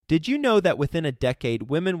Did you know that within a decade,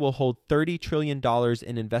 women will hold $30 trillion in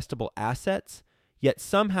investable assets? Yet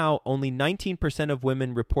somehow only 19% of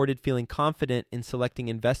women reported feeling confident in selecting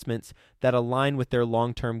investments that align with their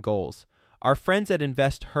long-term goals. Our friends at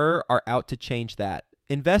InvestHer are out to change that.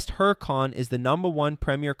 InvestHerCon is the #1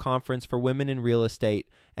 premier conference for women in real estate,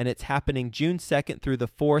 and it's happening June 2nd through the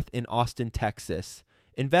 4th in Austin, Texas.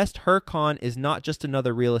 InvestHerCon is not just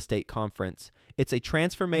another real estate conference. It's a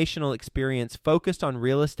transformational experience focused on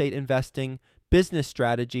real estate investing, business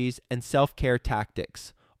strategies, and self-care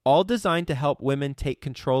tactics, all designed to help women take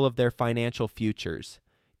control of their financial futures.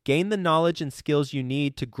 Gain the knowledge and skills you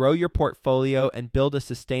need to grow your portfolio and build a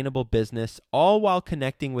sustainable business, all while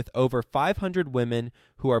connecting with over 500 women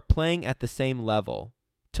who are playing at the same level.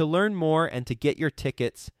 To learn more and to get your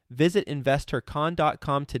tickets, visit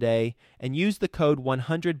InvestHerCon.com today and use the code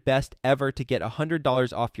 100BESTEVER to get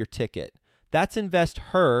 $100 off your ticket. That's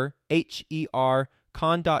InvestHer, H-E-R,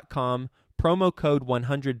 con.com, promo code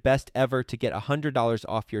 100BESTEVER to get $100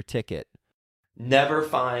 off your ticket. Never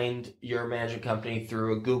find your management company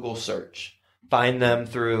through a Google search. Find them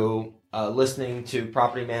through listening to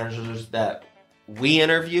property managers that we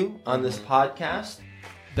interview on this podcast.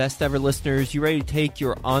 Best ever listeners, you ready to take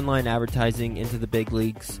your online advertising into the big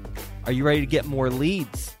leagues? Are you ready to get more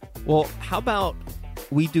leads? Well, how about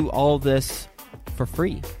we do all this for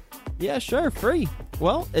free? Yeah, sure, free.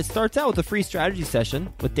 Well, it starts out with a free strategy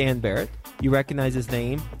session with Dan Barrett. You recognize his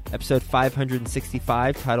name, episode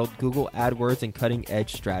 565, titled Google AdWords and Cutting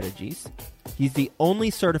Edge Strategies. He's the only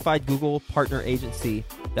certified Google partner agency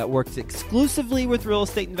that works exclusively with real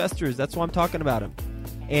estate investors. That's why I'm talking about him.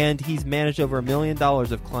 And he's managed over $1 million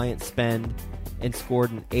of client spend and scored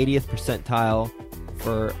an 80th percentile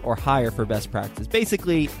or higher for best practices.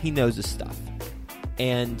 Basically, he knows his stuff.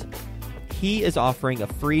 And he is offering a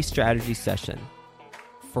free strategy session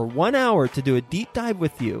for 1 hour to do a deep dive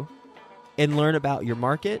with you and learn about your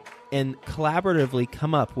market and collaboratively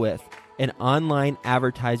come up with an online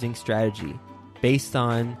advertising strategy based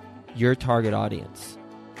on your target audience.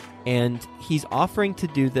 And he's offering to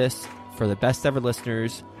do this for the best ever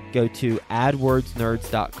listeners. Go to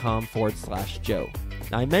adwordsnerds.com/Joe.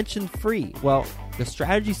 Now, I mentioned free. Well, the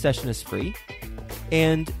strategy session is free.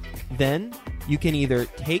 And then you can either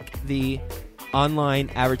take the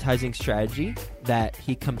online advertising strategy that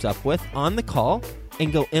he comes up with on the call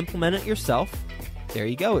and go implement it yourself. There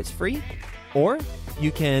you go. It's free. Or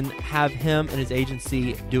you can have him and his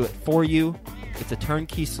agency do it for you. It's a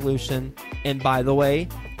turnkey solution. And by the way,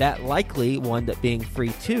 that likely will end up being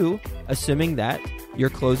free too, assuming that you're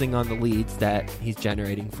closing on the leads that he's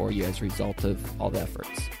generating for you as a result of all the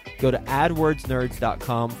efforts. Go to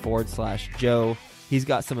adwordsnerds.com/Joe. He's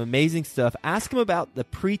got some amazing stuff. Ask him about the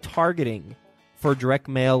pre-targeting for direct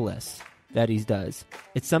mail lists that he does.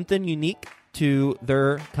 It's something unique to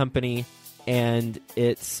their company, and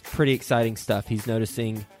it's pretty exciting stuff. He's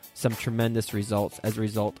noticing some tremendous results as a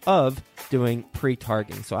result of doing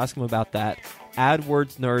pre-targeting. So ask him about that.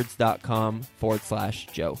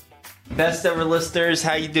 adwordsnerds.com/Joe. Best ever listeners,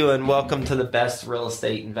 how you doing? Welcome to the best real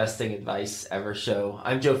estate investing advice ever show.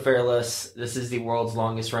 I'm Joe Fairless. This is the world's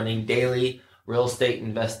longest running daily real estate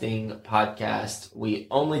investing podcast. We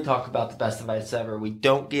only talk about the best advice ever. We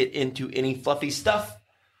don't get into any fluffy stuff.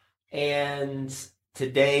 And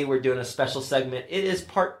today we're doing a special segment. It is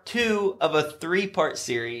part 2 of a 3-part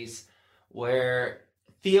series where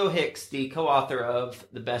Theo Hicks, the co-author of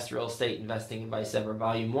The Best Real Estate Investing Advice Ever,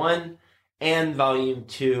 Volume 1 and Volume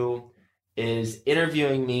 2, is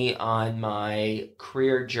interviewing me on my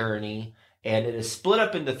career journey. And it is split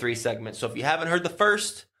up into 3 segments. So if you haven't heard the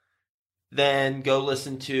first, then go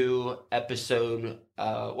listen to episode,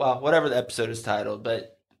 whatever the episode is titled,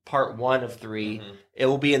 but part 1 of 3. Mm-hmm. It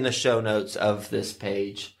will be in the show notes of this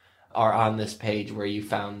page, or on this page where you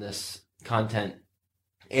found this content.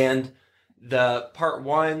 And the part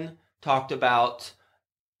 1 talked about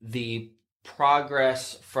the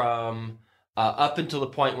progress from up until the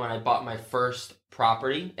point when I bought my first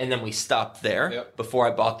property, and then we stopped there before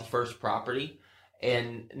I bought the first property.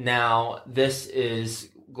 And now this is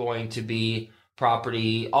going to be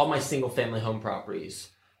all my single family home properties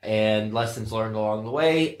and lessons learned along the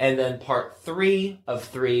way. And then part 3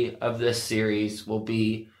 of this series will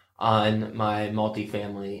be on my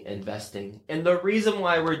multifamily investing. And the reason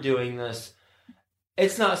why we're doing this,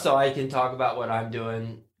 it's not so I can talk about what I'm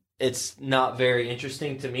doing. It's not very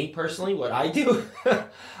interesting to me personally, what I do.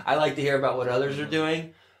 I like to hear about what others are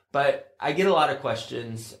doing, but I get a lot of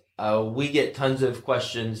questions. We get tons of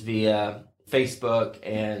questions via Facebook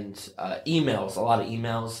and emails, a lot of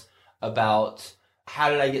emails about how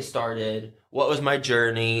did I get started? What was my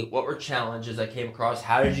journey? What were challenges I came across?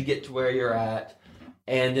 How did you get to where you're at?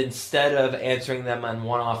 And instead of answering them on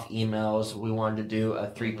one-off emails, we wanted to do a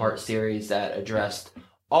 3-part series that addressed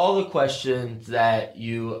all the questions that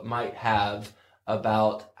you might have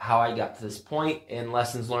about how I got to this point and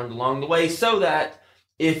lessons learned along the way, so that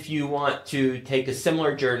if you want to take a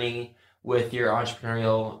similar journey with your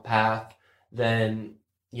entrepreneurial path, then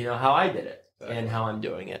you know how I did it and how I'm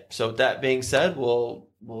doing it. So with that being said, we'll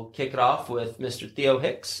kick it off with Mr. Theo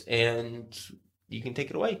Hicks, and you can take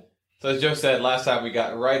it away. So as Joe said, last time we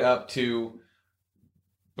got right up to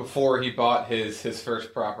before he bought his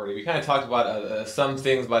first property. We kind of talked about some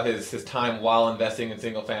things about his time while investing in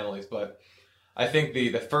single families, but I think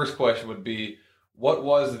the first question would be, what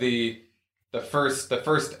was the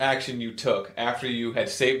first action you took after you had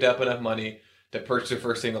saved up enough money to purchase your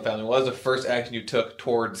first single family? What was the first action you took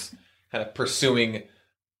towards kind of pursuing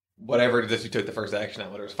whatever it is you took the first action on?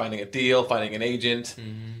 Whether it was finding a deal, finding an agent,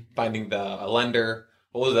 finding a lender.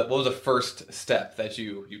 What was the first step that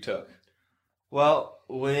you took? Well,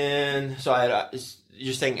 you're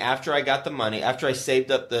saying after I got the money, after I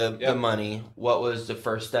saved up the money, what was the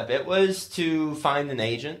first step? It was to find an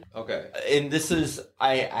agent. Okay. And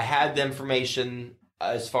I had the information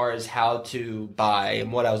as far as how to buy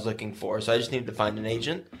and what I was looking for. So I just needed to find an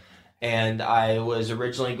agent. And I was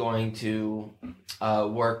originally going to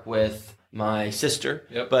work with my sister,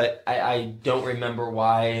 but I don't remember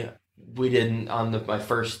why we didn't on my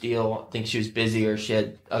first deal. I think she was busy or she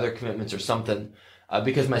had other commitments or something,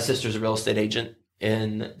 because my sister's a real estate agent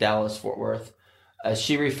in Dallas, Fort Worth.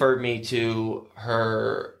 She referred me to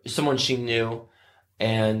someone she knew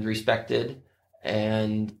and respected,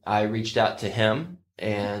 and I reached out to him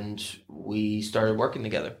and we started working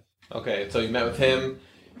together. Okay, so you met with him.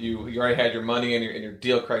 You already had your money and your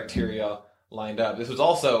deal criteria lined up. This was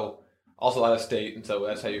also out of state, and so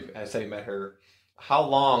that's how you met her. How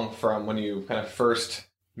long from when you kind of first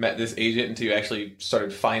met this agent until you actually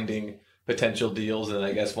started finding potential deals? And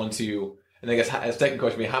I guess the second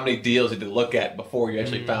question would be, how many deals did you look at before you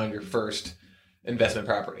actually found your first investment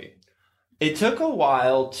property? It took a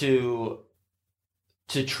while to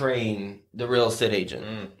train the real estate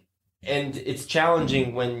agent. And it's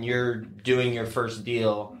challenging when you're doing your first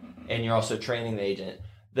deal and you're also training the agent.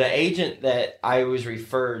 The agent that I was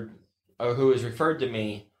referred, or who was referred to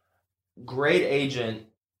me, great agent,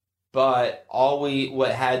 but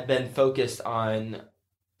what had been focused on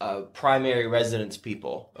primary residence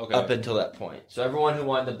people up until that point. So everyone who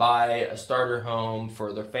wanted to buy a starter home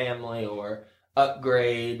for their family or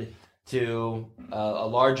upgrade to a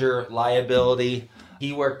larger liability,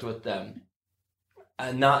 he worked with them.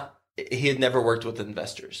 He had never worked with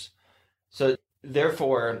investors. So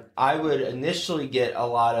therefore, I would initially get a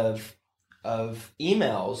lot of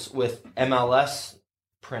emails with MLS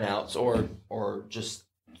printouts or just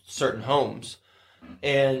certain homes,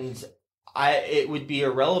 and it would be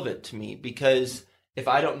irrelevant to me, because if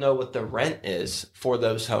I don't know what the rent is for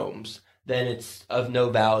those homes, then it's of no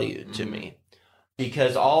value to me,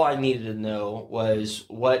 because all I needed to know was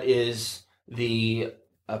what is the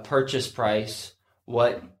purchase price,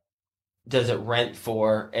 what does it rent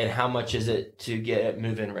for, and how much is it to get it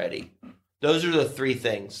move-in ready. Those are the 3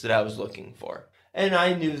 things that I was looking for. And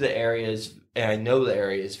I knew the areas, and I know the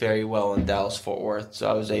areas very well in Dallas-Fort Worth, so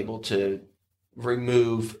I was able to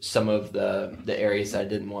remove some of the areas I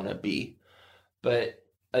didn't want to be. But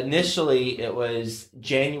initially, it was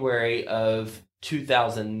January of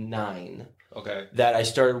 2009 that I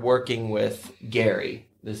started working with Gary.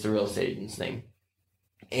 That's the real estate agent's name.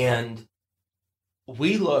 And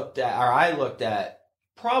I looked at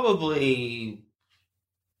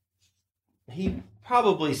he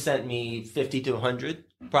probably sent me 50 to 100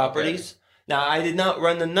 properties. Now, I did not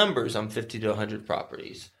run the numbers on 50 to 100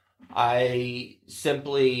 properties. I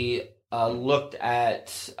simply looked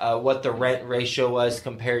at what the rent ratio was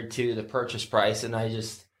compared to the purchase price, and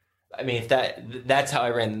that's how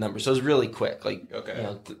I ran the numbers. So it was really quick,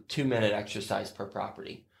 2-minute exercise per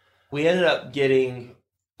property. We ended up getting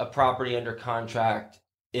a property under contract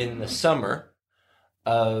in the summer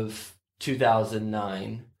of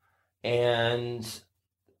 2009, and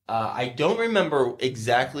I don't remember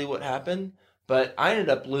exactly what happened, but I ended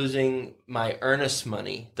up losing my earnest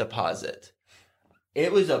money deposit.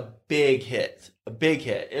 It was a big hit.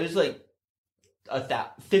 It was like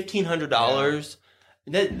 $1,500.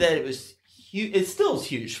 That it was huge. It still is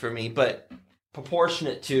huge for me, but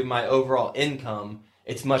proportionate to my overall income,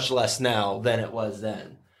 it's much less now than it was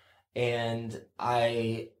then. And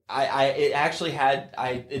it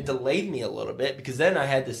delayed me a little bit, because then I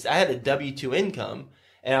had a W-2 income,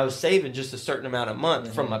 and I was saving just a certain amount a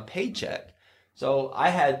month from my paycheck. So I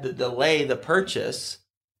had to delay the purchase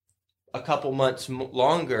a couple months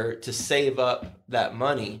longer to save up that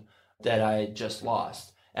money that I had just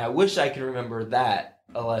lost. And I wish I could remember that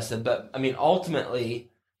a lesson, but I mean,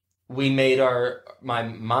 ultimately, we made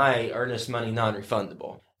my earnest money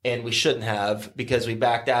non-refundable, and we shouldn't have, because we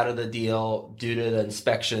backed out of the deal due to the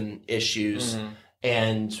inspection issues,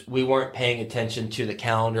 and we weren't paying attention to the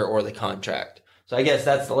calendar or the contract. So I guess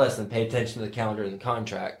that's the lesson: pay attention to the calendar and the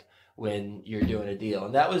contract when you're doing a deal.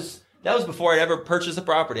 And that was before I'd ever purchased a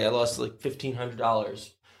property. I lost like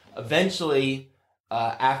 $1,500. Eventually,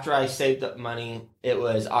 after I saved up money, it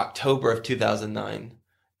was October of 2009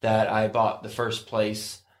 that I bought the first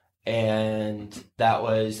place. And I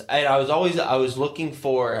was looking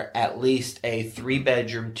for at least a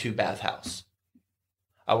 3-bedroom, 2-bath house.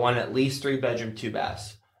 I wanted at least 3-bedroom, 2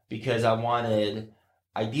 baths, because I wanted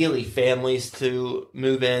ideally families to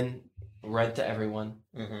move in, rent to everyone.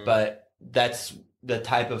 But that's the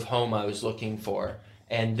type of home I was looking for.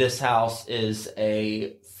 And this house is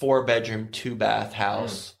a 4-bedroom, 2-bath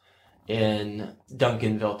house in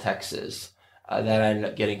Duncanville, Texas, that I ended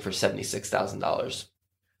up getting for $76,000.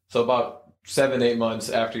 So about 7-8 months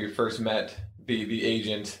after you first met the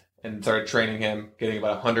agent and started training him, getting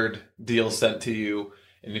about 100 deals sent to you,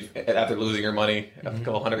 and after losing your money, a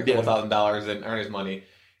couple $1,000 in earnest money,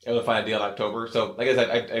 able to find a deal in October. So like I said,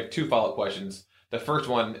 I have 2 follow-up questions. The first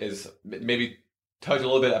one is maybe touch a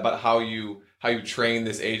little bit about how you train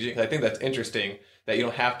this agent, because I think that's interesting that you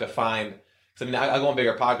don't have to find. Because I mean, I go on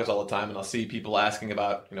bigger podcasts all the time, and I'll see people asking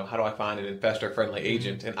about, how do I find an investor-friendly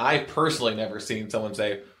agent? And I personally never seen someone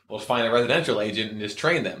say, well, find a residential agent and just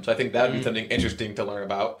train them. So I think that would be something interesting to learn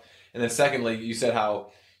about. And then secondly, you said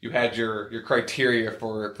how you had your criteria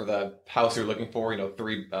for the house you're looking for,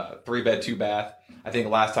 3-bed, 2-bath. I think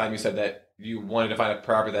last time you said that you wanted to find a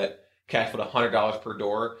property that cash flowed $100 per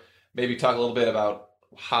door. Maybe talk a little bit about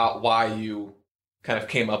why you kind of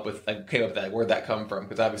came up with that. Where'd that come from?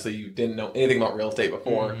 Because obviously you didn't know anything about real estate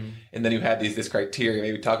before, and then you had this criteria.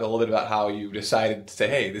 Maybe talk a little bit about how you decided to say,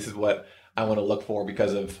 hey, this is what I want to look for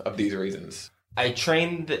because of these reasons. I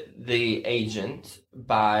trained the agent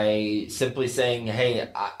by simply saying, hey,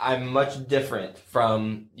 I'm much different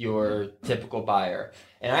from your typical buyer.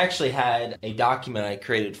 And I actually had a document I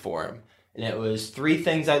created for him. And it was 3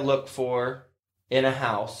 things I look for in a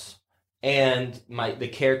house and the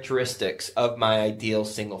characteristics of my ideal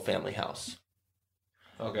single-family house.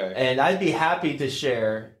 Okay. And I'd be happy to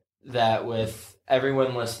share that with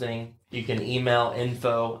everyone listening. You can email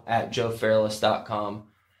info@joefairless.com.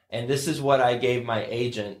 And this is what I gave my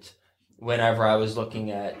agent whenever I was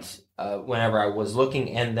looking and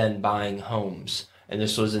then buying homes. And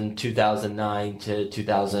this was in 2009 to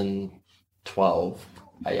 2012,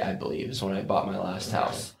 I believe, is when I bought my last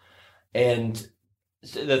house. And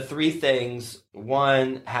the 3 things: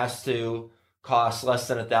 1, has to cost less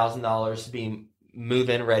than $1,000 to be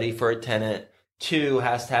move-in ready for a tenant. 2,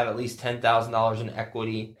 has to have at least $10,000 in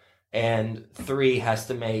equity. And 3, has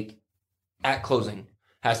to make, at closing,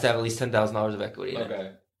 has to have at least $10,000 of equity.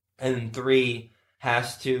 Okay. And 3,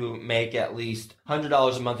 has to make at least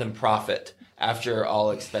 $100 a month in profit after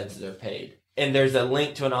all expenses are paid. And there's a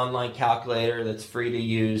link to an online calculator that's free to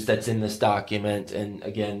use that's in this document. And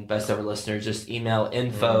again, best ever listeners, just email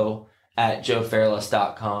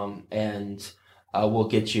info@joefairless.com and we'll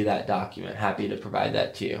get you that document. Happy to provide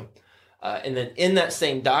that to you. And then in that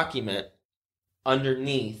same document,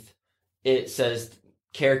 underneath, it says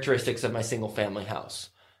characteristics of my single family house.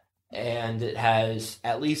 And it has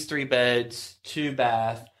at least 3 beds, 2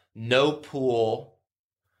 bath, no pool.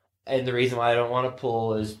 And the reason why I don't want a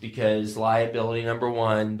pool is because liability, number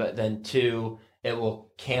 1, but then 2, it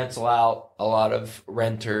will cancel out a lot of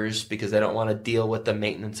renters because they don't want to deal with the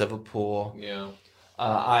maintenance of a pool. Yeah.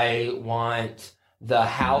 I want the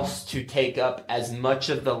house to take up as much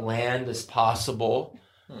of the land as possible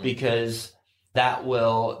because that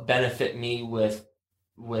will benefit me with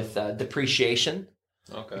depreciation.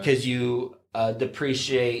 Okay. Because you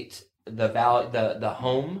depreciate the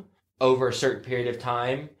home over a certain period of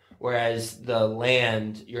time, whereas the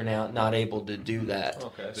land, you're now not able to do that.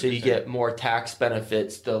 Okay. So you get more tax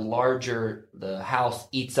benefits. The larger the house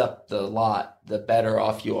eats up the lot, the better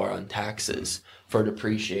off you are on taxes for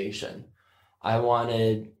depreciation. I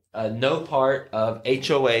wanted no part of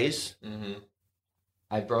HOAs.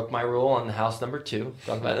 I broke my rule on the house number 2.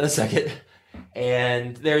 Talk about it in a second.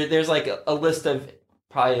 And there's like a list of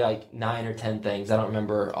probably like 9 or 10 things. I don't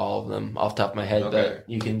remember all of them off the top of my head, but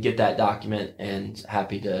you can get that document and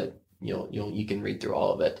happy to, you can read through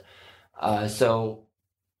all of it. So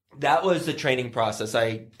that was the training process.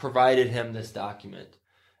 I provided him this document.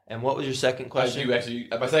 And what was your second question?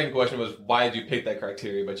 My second question was, why did you pick that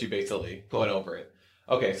criteria? But you basically went over it.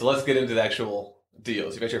 Okay, so let's get into the actual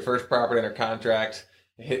deals. You got your first property under contract.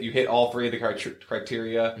 You hit all three of the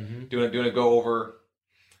criteria. Mm-hmm. Doing a go over.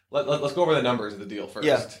 Let's go over the numbers of the deal first.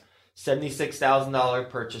 Yeah. $76,000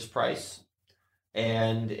 purchase price,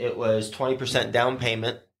 and it was 20% down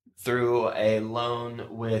payment through a loan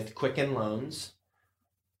with Quicken Loans.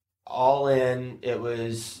 All in, it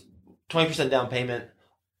was 20% down payment.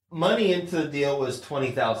 Money into the deal was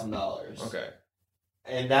 $20,000. Okay.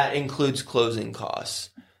 And that includes closing costs.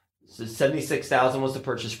 So $76,000 was the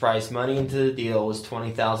purchase price. Money into the deal was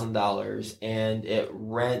 $20,000, and it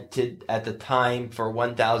rented at the time for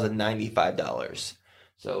 $1,095.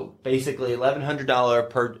 So basically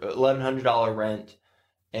 $1,100 rent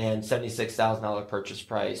and $76,000 purchase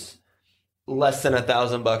price. Less than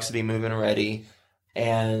 $1,000 to be moving ready,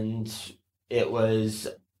 and it was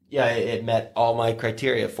it met all my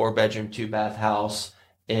criteria. 4-bedroom, 2-bath house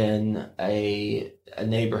in a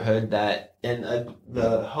neighborhood that, and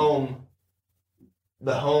the home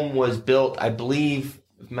was built, I believe,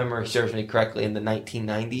 if memory serves me correctly, in the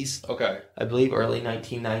 1990s. Okay. I believe early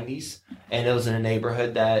 1990s, and it was in a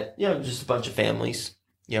neighborhood that just a bunch of families.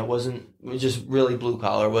 It was just really blue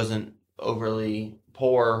collar. It wasn't overly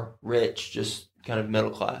poor, rich, just kind of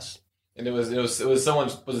middle class. And was it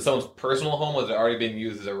someone's personal home? Was it already being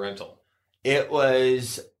used as a rental? It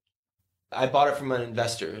was. I bought it from an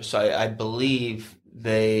investor, so I believe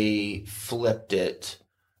they flipped it,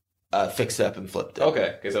 fixed it up and flipped it.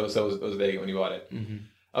 Okay, because it was vacant when you bought it. Mm-hmm.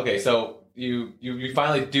 Okay, so you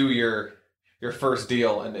finally do your first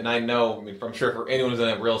deal, and I know, I'm sure for anyone who's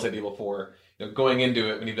done a real estate deal before, going into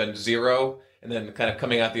it when you've done zero and then kind of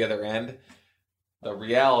coming out the other end, the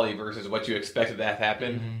reality versus what you expected to have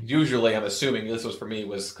happen. Mm-hmm. Usually, I'm assuming this was for me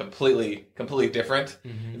was completely different.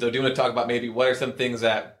 Mm-hmm. So, do you want to talk about maybe what are some things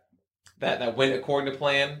that went according to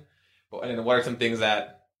plan, and then what are some things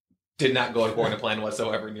that did not go according to plan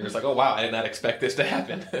whatsoever? And you're just like, oh wow, I did not expect this to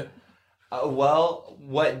happen. Well,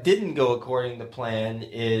 what didn't go according to plan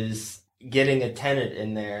is getting a tenant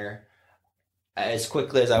in there as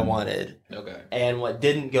quickly as I wanted. Okay. And what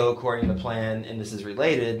didn't go according to plan, and this is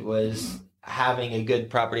related, was having a good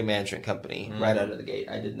property management company right out of the gate.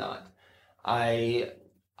 I did not. I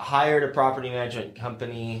hired a property management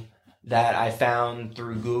company that I found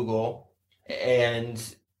through Google, and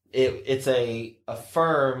it's a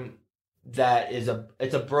firm that is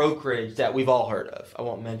it's a brokerage that we've all heard of. I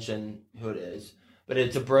won't mention who it is, but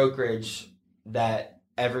it's a brokerage that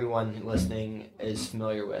everyone listening is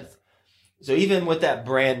familiar with. So even with that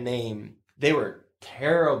brand name, they were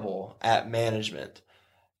terrible at management.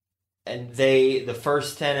 And the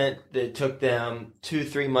first tenant, it took them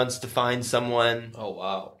 2-3 months to find someone. Oh,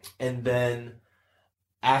 wow. And then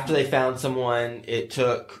after they found someone, it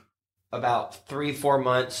took about 3-4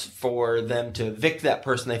 months for them to evict that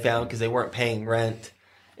person they found because they weren't paying rent.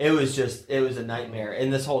 It was a nightmare.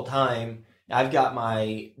 And this whole time, I've got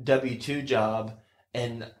my W-2 job,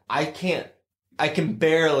 and I can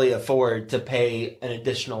barely afford to pay an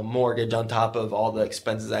additional mortgage on top of all the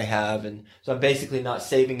expenses I have. And so I'm basically not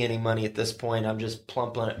saving any money at this point. I'm just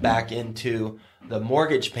plumping it back into the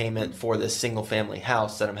mortgage payment for this single family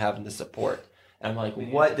house that I'm having to support. And I'm like,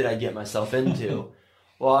 what did I get myself into?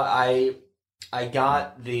 Well, I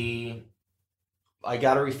got a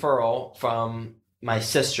referral from my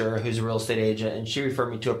sister, who's a real estate agent, and she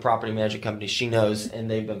referred me to a property management company she knows,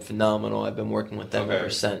 and they've been phenomenal. I've been working with them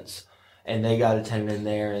ever since. And they got a tenant in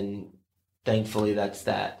there, and thankfully that's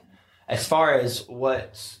that. As far as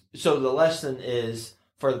so the lesson is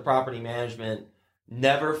for the property management,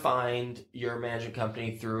 never find your management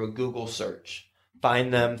company through a Google search.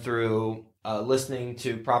 Find them through listening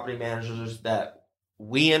to property managers that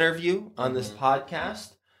we interview on this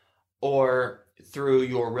podcast, or through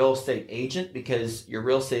your real estate agent, because your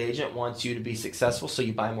real estate agent wants you to be successful, so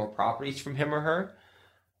you buy more properties from him or her,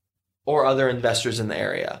 or other investors in the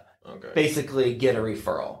area. Okay. Basically, get a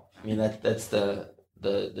referral. I mean, that's the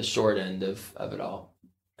short end of it all.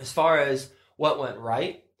 As far as what went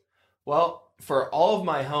right, well, for all of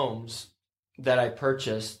my homes that I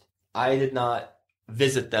purchased, I did not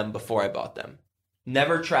visit them before I bought them.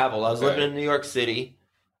 Never traveled. I was living in New York City.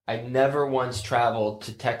 I never once traveled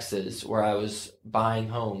to Texas, where I was buying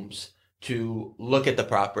homes, to look at the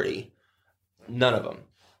property. None of them.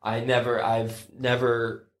 I've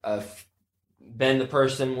never been the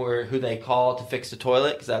person who they call to fix the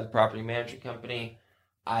toilet, because I have a property management company.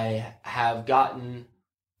 I have gotten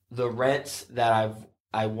the rents that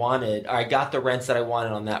I wanted, or I got the rents that I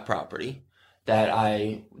wanted on that property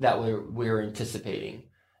that we were anticipating.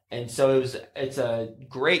 And so it's a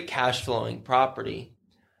great cash flowing property.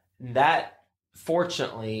 That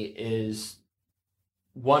fortunately is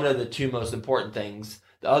one of the two most important things.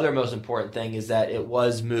 The other most important thing is that it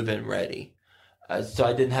was move-in ready. So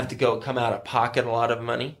I didn't have to come out of pocket a lot of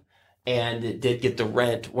money. And it did get the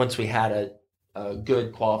rent once we had a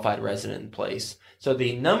good qualified resident in place. So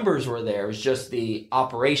the numbers were there. It was just the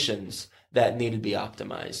operations that needed to be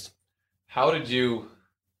optimized. How did you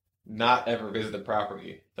not ever visit the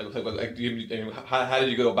property? How did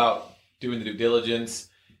you go about doing the due diligence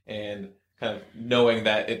and kind of knowing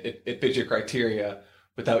that it fits your criteria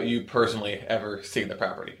without you personally ever seeing the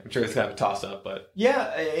property? I'm sure it's kind of a toss-up, but...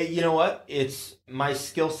 Yeah, you know what? It's my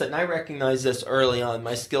skill set, and I recognize this early on.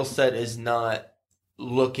 My skill set is not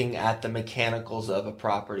looking at the mechanicals of a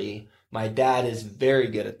property. My dad is very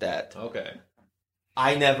good at that. Okay.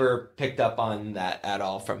 I never picked up on that at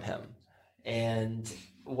all from him. And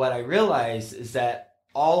what I realized is that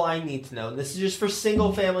all I need to know, and this is just for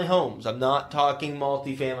single family homes, I'm not talking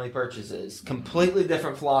multifamily purchases, completely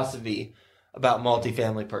different philosophy about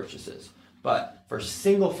multifamily purchases. But for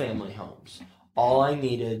single family homes, all I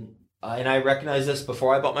needed, and I recognized this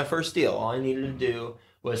before I bought my first deal, all I needed to do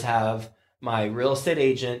was have my real estate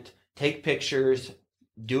agent take pictures,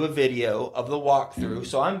 do a video of the walkthrough.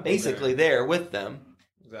 So I'm basically there with them.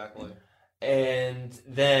 Exactly. And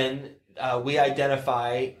then they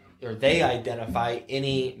identify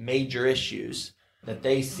any major issues that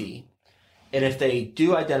they see. And if they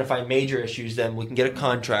do identify major issues, then we can get a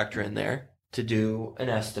contractor in there to do an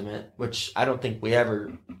estimate, which I don't think we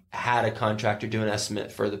ever had a contractor do an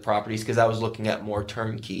estimate for the properties because I was looking at more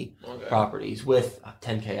turnkey properties with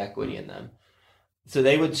 10K equity in them. So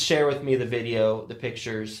they would share with me the video, the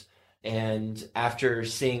pictures, and after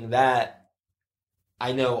seeing that,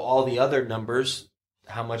 I know all the other numbers.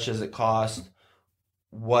 How much does it cost?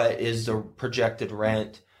 What is the projected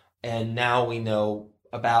rent? And now we know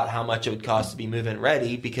about how much it would cost to be move-in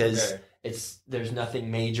ready because there's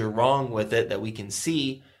nothing major wrong with it that we can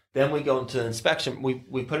see. Then we go into the inspection.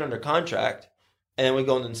 We put it under contract, and then we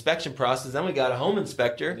go into the inspection process. Then we got a home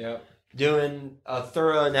inspector doing a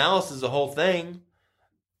thorough analysis of the whole thing.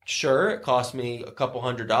 Sure, it cost me a couple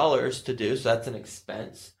 $100 to do, so that's an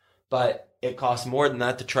expense. But it costs more than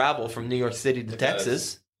that to travel from New York City to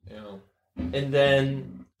Texas. Yeah. And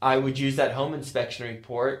then I would use that home inspection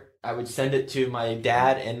report. I would send it to my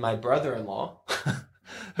dad and my brother-in-law,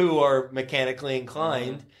 who are mechanically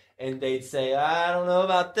inclined, and they'd say, "I don't know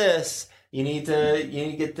about this. You need to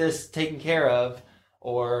get this taken care of,"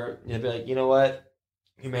 or they'd be like, "You know what?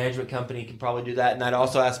 Your management company can probably do that." And I'd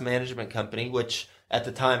also ask management company, which at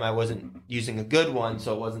the time I wasn't using a good one,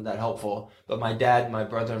 so it wasn't that helpful. But my dad and my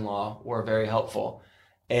brother-in-law were very helpful.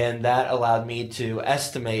 And that allowed me to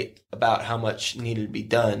estimate about how much needed to be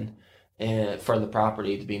done for the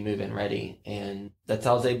property to be move-in ready. And that's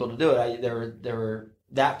how I was able to do it. There were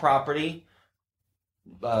that property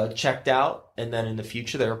checked out, and then in the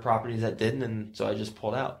future there were properties that didn't, and so I just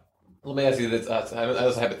pulled out. Let me ask you this. That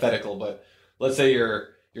was hypothetical, but let's say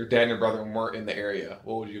your dad and your brother weren't in the area.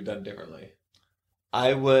 What would you have done differently?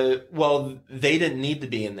 They didn't need to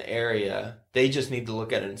be in the area. They just need to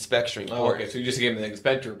look at an inspection report. Oh, okay. So you just gave them the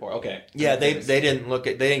inspection report. Okay. Yeah, they didn't they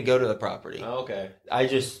didn't go to the property. Oh, okay.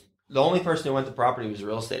 The only person who went to the property was a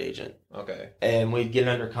real estate agent. Okay. And we'd get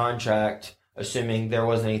under contract, assuming there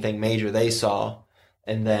wasn't anything major they saw.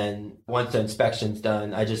 And then once the inspection's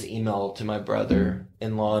done, I just email to my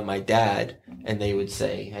brother-in-law and my dad, and they would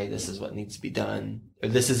say, "Hey, this is what needs to be done. Or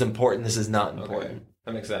this is important. This is not important." Okay.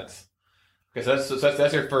 That makes sense. Okay, so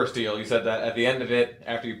that's your first deal. You said that at the end of it,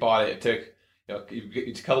 after you bought it, it took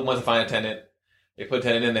a couple months to find a tenant. They put a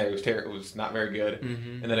tenant in there. It was not very good,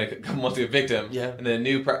 and then a couple months to evict him. Yeah. And then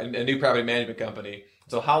a new property management company.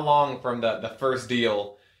 So how long from the first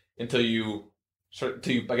deal until you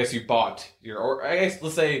bought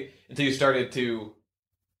let's say until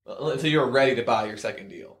you were ready to buy your second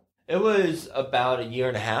deal? It was about a year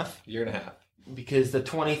and a half. Because the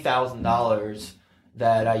 $20,000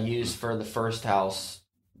 that I used for the first house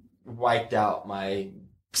wiped out my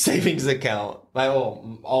savings account,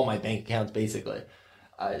 all my bank accounts basically.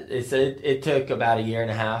 It took about a year and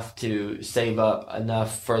a half to save up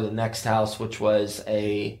enough for the next house, which was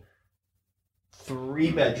a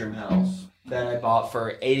 3-bedroom house that I bought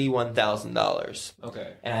for $81,000.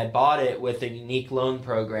 Okay. And I bought it with a unique loan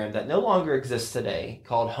program that no longer exists today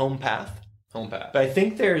called HomePath. But I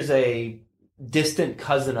think there's a distant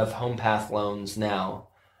cousin of HomePath loans now.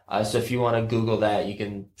 So if you want to Google that, you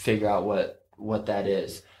can figure out what that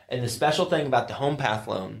is. And the special thing about the HomePath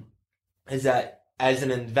loan is that as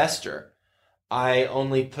an investor, I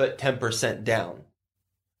only put 10% down.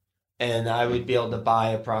 And I would be able to buy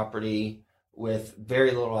a property with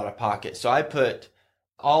very little out of pocket. So I put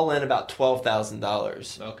all in about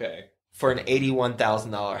 $12,000. Okay. for an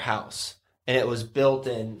 $81,000 house, and it was built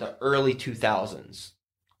in the early 2000s.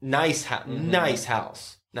 Nice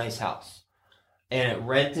house, and it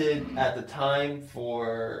rented at the time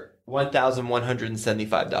for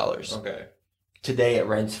 $1,175. Okay. Today it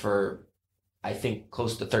rents for, I think,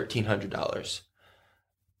 close to $1,300.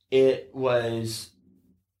 It was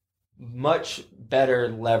much better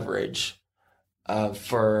leverage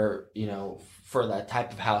for that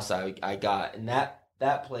type of house I got, and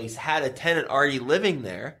that place had a tenant already living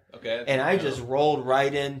there. Okay. And I just rolled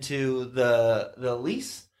right into the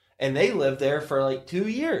lease, and they lived there for like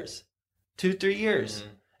 3 years. Mm-hmm.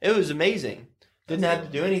 It was amazing. Didn't have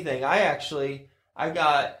to do anything. I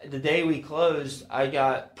got, the day we closed, I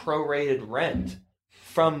got prorated rent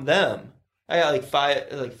from them. I got like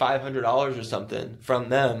 $500 or something from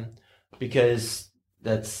them, because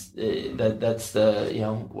that's the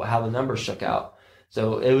how the numbers shook out.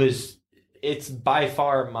 So it's by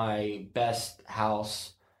far my best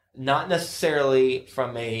house, not necessarily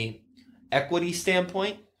from a equity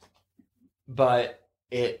standpoint, but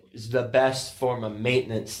it's the best from a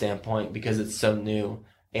maintenance standpoint because it's so new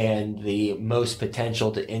and the most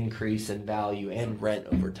potential to increase in value and rent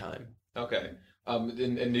over time. Okay.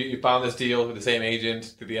 And you found this deal with the same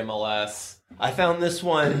agent through the MLS? I found this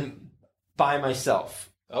one by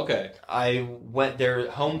myself. Okay. I went there.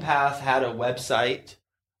 HomePath had a website,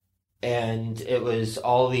 and it was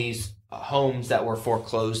all these homes that were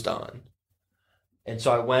foreclosed on. And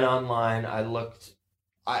so I went online. I looked.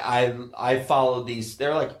 I followed these.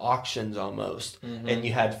 They're like auctions almost, Mm-hmm. and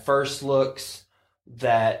you had first looks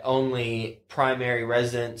that only primary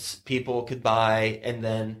residence people could buy, and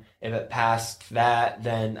then if it passed that,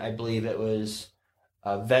 then I believe it was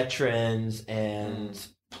veterans and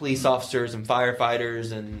police officers and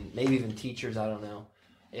firefighters and maybe even teachers. I don't know.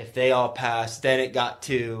 If they all passed, then it got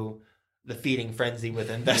to the feeding frenzy with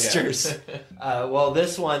investors. Yeah. Well,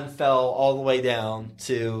 this one fell all the way down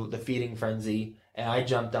to the feeding frenzy, and I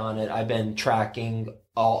jumped on it. I've been tracking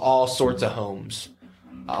all sorts of homes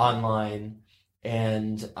online,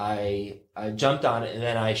 and I jumped on it, and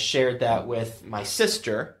then I shared that with my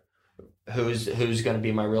sister, who's going to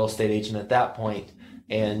be my real estate agent at that point,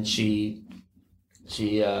 and she put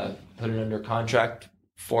it under contract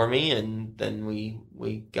for me, and then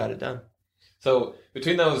we got it done. So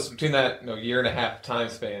between that year and a half time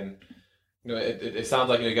span, it sounds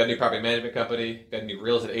like you got a new property management company, got a new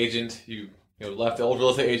real estate agent. You left the old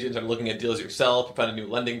real estate agent, started looking at deals yourself. You found a new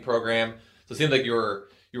lending program. So it seems like you were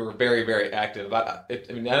very, very active. That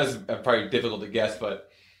is probably difficult to guess,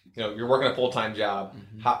 but you're working a full-time job.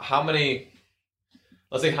 Mm-hmm. How many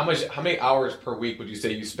hours per week would you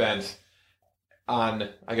say you spent on,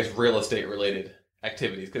 I guess, real estate related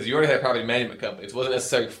activities? Because you already had a property management company. It wasn't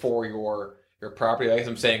necessarily for your property. I guess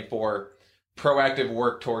I'm saying for proactive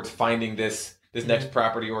work towards finding this next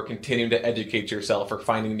property, or continuing to educate yourself, or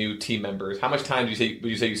finding new team members. How much time would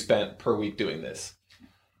you say you spent per week doing this?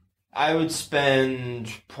 I would spend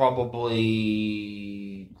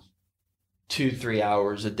probably 2-3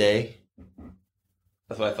 hours a day.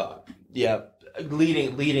 That's what I thought. Yeah,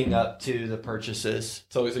 leading up to the purchases.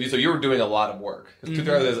 So you were doing a lot of work. 2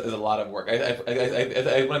 hours is a lot of work.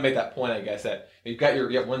 I want to make that point. I guess that you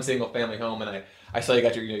have one single family home, and I saw you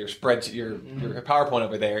got your spreadsheet, your PowerPoint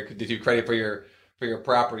over there. Did you credit for your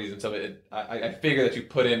properties? And so I figure that you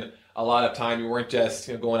put in a lot of time. You weren't just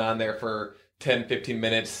going on there for 10-15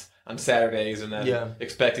 minutes on Saturdays and then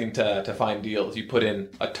expecting to find deals. You put in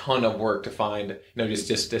a ton of work to find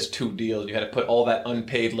just 2 deals. You had to put all that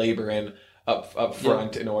unpaid labor in up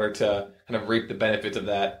front in order to kind of reap the benefits of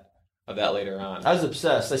that later on. I was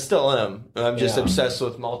obsessed. I still am. I'm just obsessed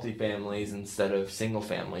with multifamilies instead of single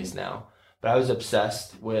families now. But I was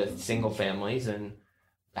obsessed with single families, and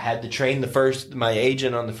I had to train my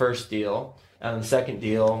agent on the first deal. And on the second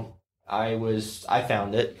deal, I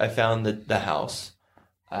found it. I found the house.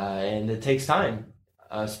 And it takes time,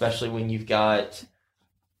 especially when you've got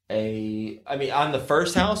on the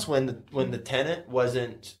first house, when the tenant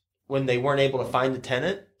when they weren't able to find the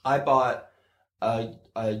tenant, I bought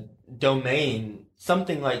a domain,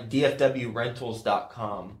 something like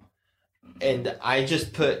dfwrentals.com. And I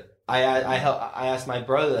just I asked my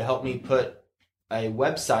brother to help me put a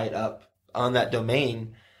website up on that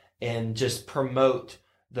domain and just promote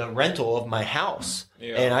the rental of my house.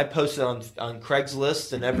 Yeah. And I posted on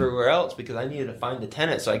Craigslist and everywhere else because I needed to find the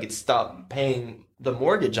tenant so I could stop paying the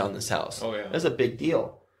mortgage on this house. Oh yeah. That's a big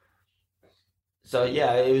deal. So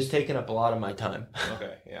yeah, it was taking up a lot of my time.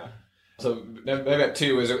 Okay, yeah. So maybe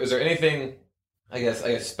too, is there anything I guess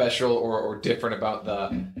special or different about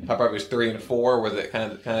the properties 3 and 4? Was it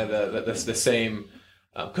kind of the same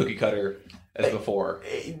cookie cutter as before?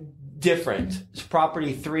 different. It's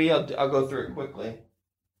property 3, I'll go through it quickly.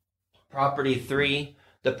 Property 3,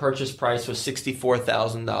 the purchase price was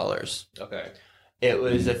 $64,000. Okay. It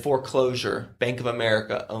was a foreclosure. Bank of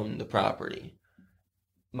America owned the property.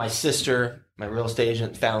 My sister, my real estate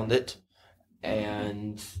agent, found it,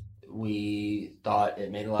 and we thought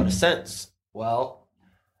it made a lot of sense. Well,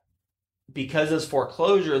 because it's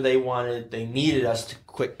foreclosure, they needed us to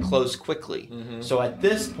close quickly. Mm-hmm. So at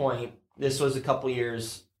this point, this was a couple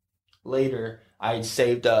years later, I had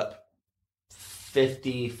saved up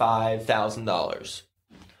 $55,000.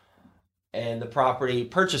 And the property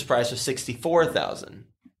purchase price was $64,000.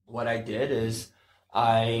 What I did is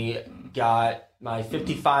I got my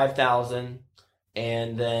 $55,000,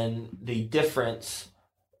 and then the difference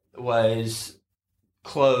was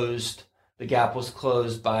closed. The gap was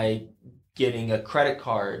closed by getting a credit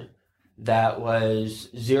card that was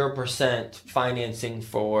 0% financing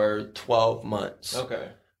for 12 months.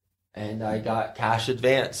 Okay. And I got cash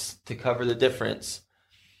advance to cover the difference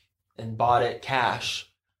and bought it cash.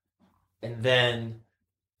 And then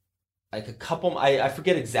like I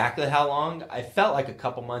forget exactly how long. I felt like a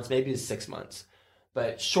couple months, maybe it was 6 months.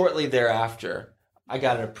 But shortly thereafter, I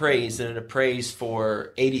got it appraised, and it appraised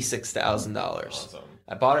for $86,000. Awesome.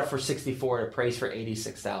 I bought it for $64,000, it appraised for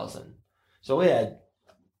 $86,000. So we had,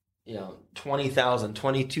 $20,000,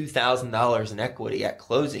 $22,000 in equity at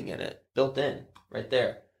closing in it, built in right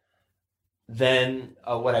there. Then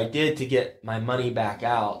what I did to get my money back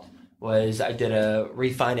out was I did a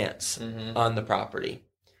refinance on the property,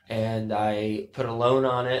 and I put a loan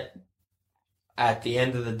on it. At the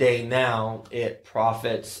end of the day now, it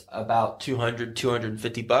profits about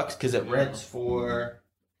 $250 because it rented for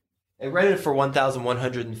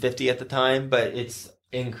 $1,150 at the time, but it's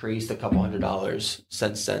increased a couple $100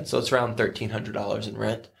 since then. So it's around $1,300 in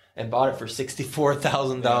rent, and bought it for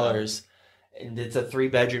 $64,000. And it's a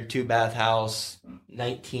 3-bedroom, 2-bath house,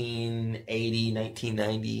 1980,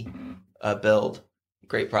 1990 build.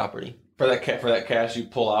 Great property. For that cash you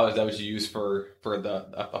pull out, is that what you use for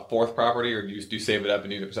a fourth property, or do you save it up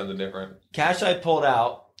and use it for something different? Cash I pulled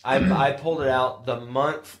out. I pulled it out the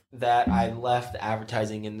month that I left the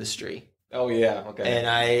advertising industry. Oh yeah, okay. And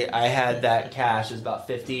I had that cash. It was about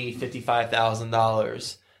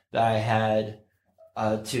 $55,000 that I had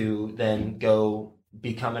to then go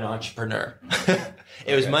become an entrepreneur.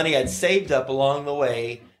 It was money I'd saved up along the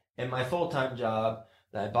way in my full-time job.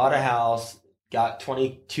 Then I bought a house, got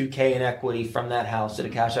 $22K in equity from that house, did a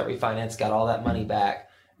cash out refinance, got all that money back,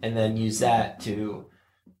 and then used that to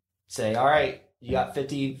say, all right, you got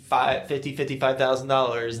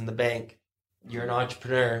 $55,000 in the bank. You're an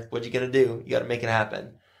entrepreneur. What you gonna do? You got to make it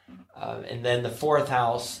happen. And then the fourth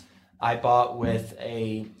house I bought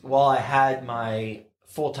while I had my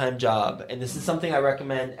full-time job, and this is something I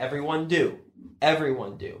recommend everyone do.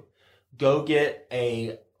 Everyone do. Go get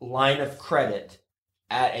a line of credit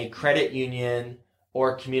at a credit union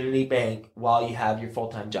or community bank while you have your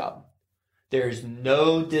full-time job. There's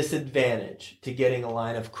no disadvantage to getting a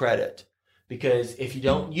line of credit, because if you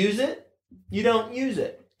don't use it, you don't use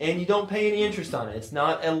it, and you don't pay any interest on it. It's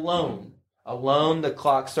not a loan. A loan, the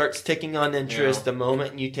clock starts ticking on interest the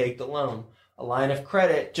moment you take the loan. A line of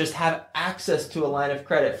credit, just have access to a line of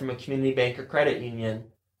credit from a community bank or credit union.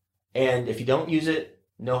 And if you don't use it,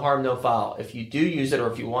 no harm, no foul. If you do use it,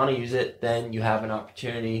 or if you want to use it, then you have an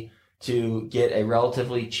opportunity to get a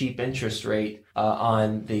relatively cheap interest rate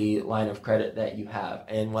on the line of credit that you have.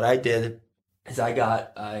 And what I did is I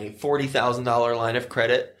got a $40,000 line of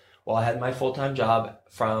credit while I had my full-time job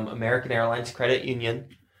from American Airlines Credit Union.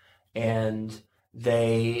 And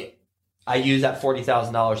I used that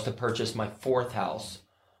 $40,000 to purchase my fourth house,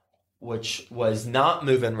 which was not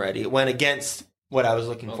move-in ready. It went against what I was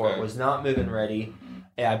looking for. It was not move-in ready.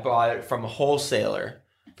 And I bought it from a wholesaler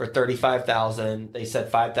for $35,000. They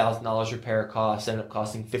said $5,000 repair costs, ended up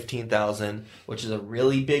costing $15,000, which is a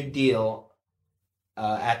really big deal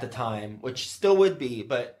at the time, which still would be,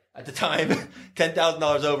 but at the time,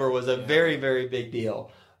 $10,000 over was a very, very big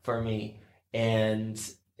deal for me. And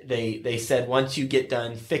they said once you get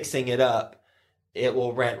done fixing it up, it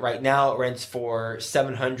will rent. Right now, it rents for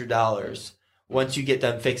 $700. Once you get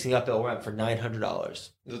done fixing up, it will rent for $900.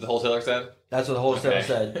 Is what the wholesaler said? That's what the wholesaler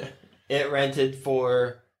said. It rented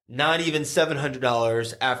for not even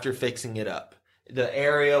 $700 after fixing it up. The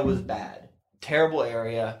area was bad. Terrible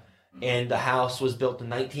area. And the house was built in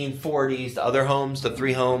the 1940s. The other homes, the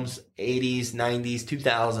 3 homes, 80s, 90s,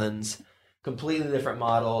 2000s. Completely different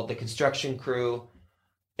model. The construction crew,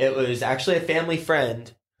 it was actually a family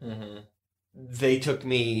friend. Mm-hmm. They took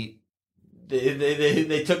me...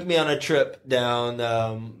 They took me on a trip down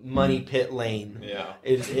Money Pit Lane. Yeah,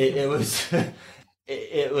 it was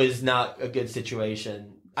it was not a good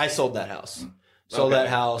situation. I sold that house. Sold Okay. that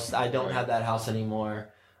house. I don't Right. have that house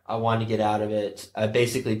anymore. I wanted to get out of it. I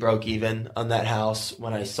basically broke even on that house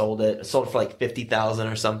when I sold it. I sold it for like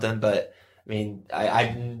 $50,000 or something, but I mean, I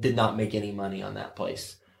did not make any money on that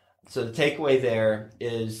place. So the takeaway there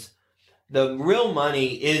is the real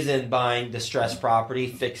money is in buying distressed property,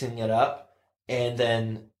 fixing it up, and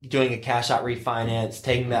then doing a cash out refinance,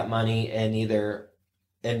 taking that money and either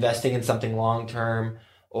investing in something long term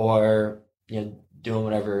or doing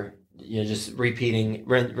whatever, just repeating,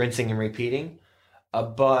 rinsing and repeating.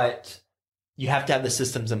 But you have to have the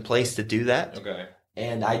systems in place to do that. Okay.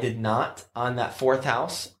 And I did not on that fourth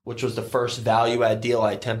house, which was the first value add deal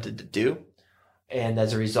I attempted to do. And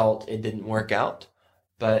as a result, it didn't work out.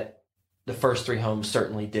 But the first 3 homes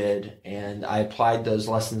certainly did. And I applied those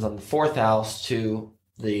lessons on the fourth house to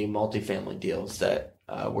the multifamily deals that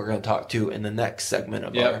we're going to talk to in the next segment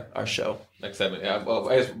of our show. Next segment. Yeah.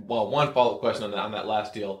 Well, one follow-up question on that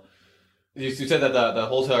last deal. You said that the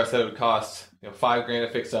wholesaler said it would cost $5,000 to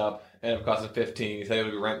fix up, and it would cost him $15,000. You said it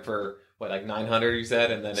would rent for like $900. You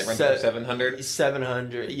said, and then it rented for $700.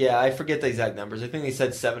 $700. Yeah, I forget the exact numbers. I think they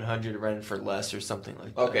said $700 rented for less or something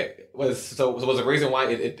like that. Okay. Was the reason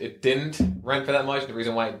why it didn't rent for that much? The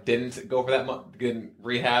reason why it didn't go for that much, didn't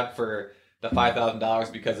rehab for the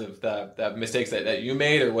 $5,000 because of the mistakes that you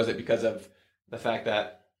made, or was it because of the fact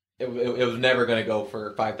that it was never going to go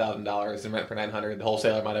for $5,000 and rent for $900? The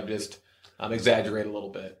wholesaler might have just exaggerated a little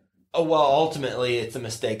bit. Oh, well, ultimately, it's a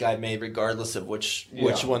mistake I made, regardless of which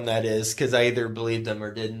one that is, because I either believed them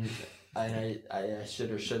or didn't. I should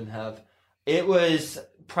or shouldn't have. It was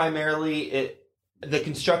primarily the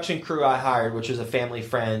construction crew I hired, which was a family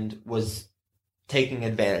friend, was taking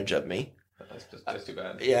advantage of me. That's too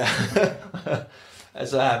bad. Yeah,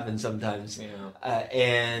 that's what happens sometimes. Yeah.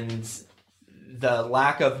 And the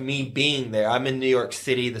lack of me being there. I'm in New York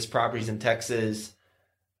City. This property's in Texas.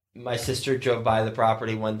 My sister drove by the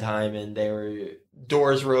property one time and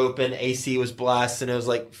doors were open, AC was blasting, it was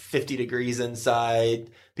like 50 degrees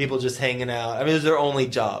inside, people just hanging out. I mean, it was their only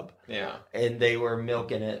job. Yeah. And they were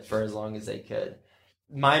milking it for as long as they could.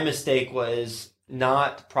 My mistake was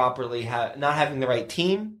not properly not having the right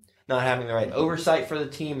team, not having the right oversight for the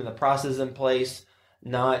team and the process in place,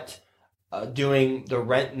 not doing the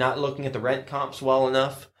rent, not looking at the rent comps well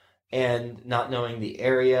enough, and not knowing the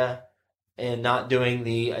area, and not doing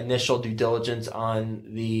the initial due diligence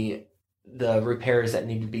on the repairs that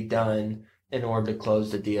need to be done in order to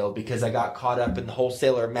close the deal, because I got caught up in the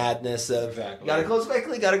wholesaler madness of gotta close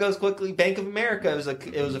quickly, gotta go quickly. Bank of America,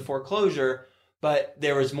 it was a foreclosure, but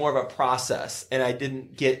there was more of a process, and I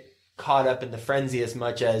didn't get caught up in the frenzy as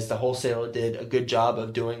much as the wholesaler did a good job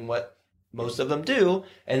of doing what most of them do,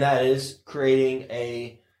 and that is creating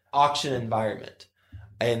a auction environment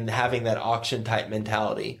and having that auction type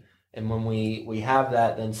mentality. And when we have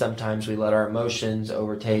that, then sometimes we let our emotions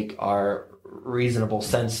overtake our reasonable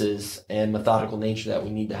senses and methodical nature that we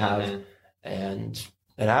need to have, and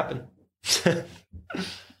it happened. So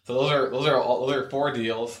those are 4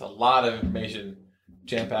 deals. A lot of information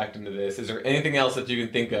jam packed into this. Is there anything else that you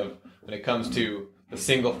can think of when it comes to the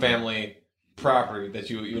single family property that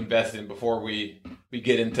you invested in before we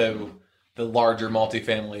get into the larger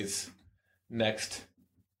multifamilies next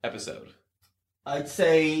episode? I'd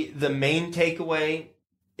say the main takeaway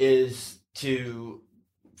is to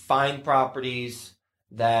find properties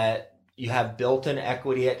that you have built-in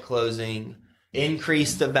equity at closing,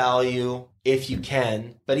 increase the value if you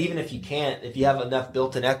can, but even if you can't, if you have enough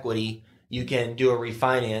built-in equity, you can do a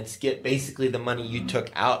refinance, get basically the money you took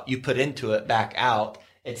out, you put into it back out.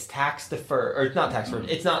 It's tax deferred, or it's not tax deferred,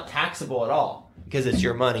 it's not taxable at all because it's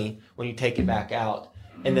your money when you take it back out,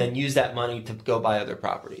 and then use that money to go buy other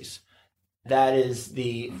properties. That is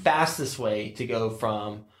the fastest way to go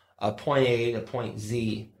from a point A to point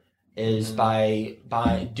Z, is by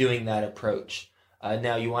doing that approach.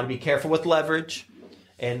 Now, you want to be careful with leverage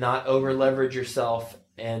and not over leverage yourself.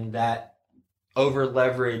 And that over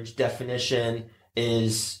leverage definition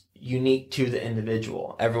is unique to the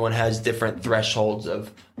individual. Everyone has different thresholds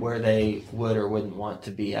of where they would or wouldn't want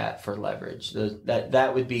to be at for leverage.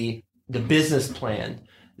 That would be the business plan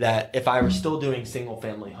that if I were still doing single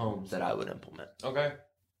family homes that I would implement. Okay.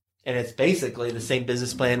 And it's basically the same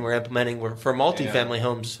business plan we're implementing for multifamily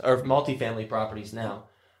homes or multifamily properties now.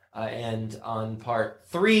 And on part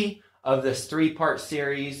 3 of this 3-part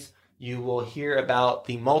series, you will hear about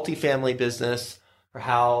the multifamily business, or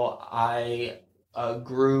how I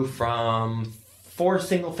grew from 4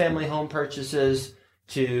 single family home purchases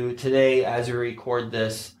to today, as we record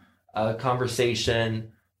this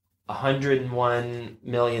conversation, $101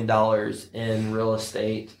 million in real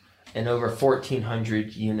estate, and over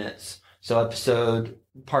 1,400 units. So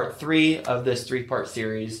part 3 of this 3-part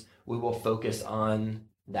series, we will focus on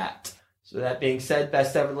that. So that being said,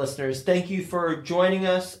 Best Ever listeners, thank you for joining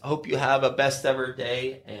us. Hope you have a best ever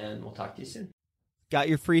day, and we'll talk to you soon. Got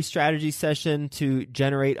your free strategy session to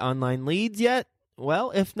generate online leads yet?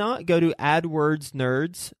 Well, if not, go to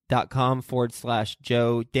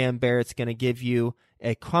adwordsnerds.com/Joe. Dan Barrett's going to give you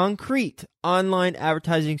a concrete online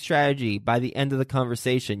advertising strategy by the end of the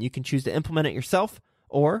conversation. You can choose to implement it yourself,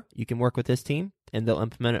 or you can work with this team and they'll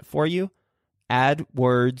implement it for you.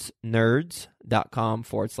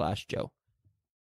 adwordsnerds.com/Joe.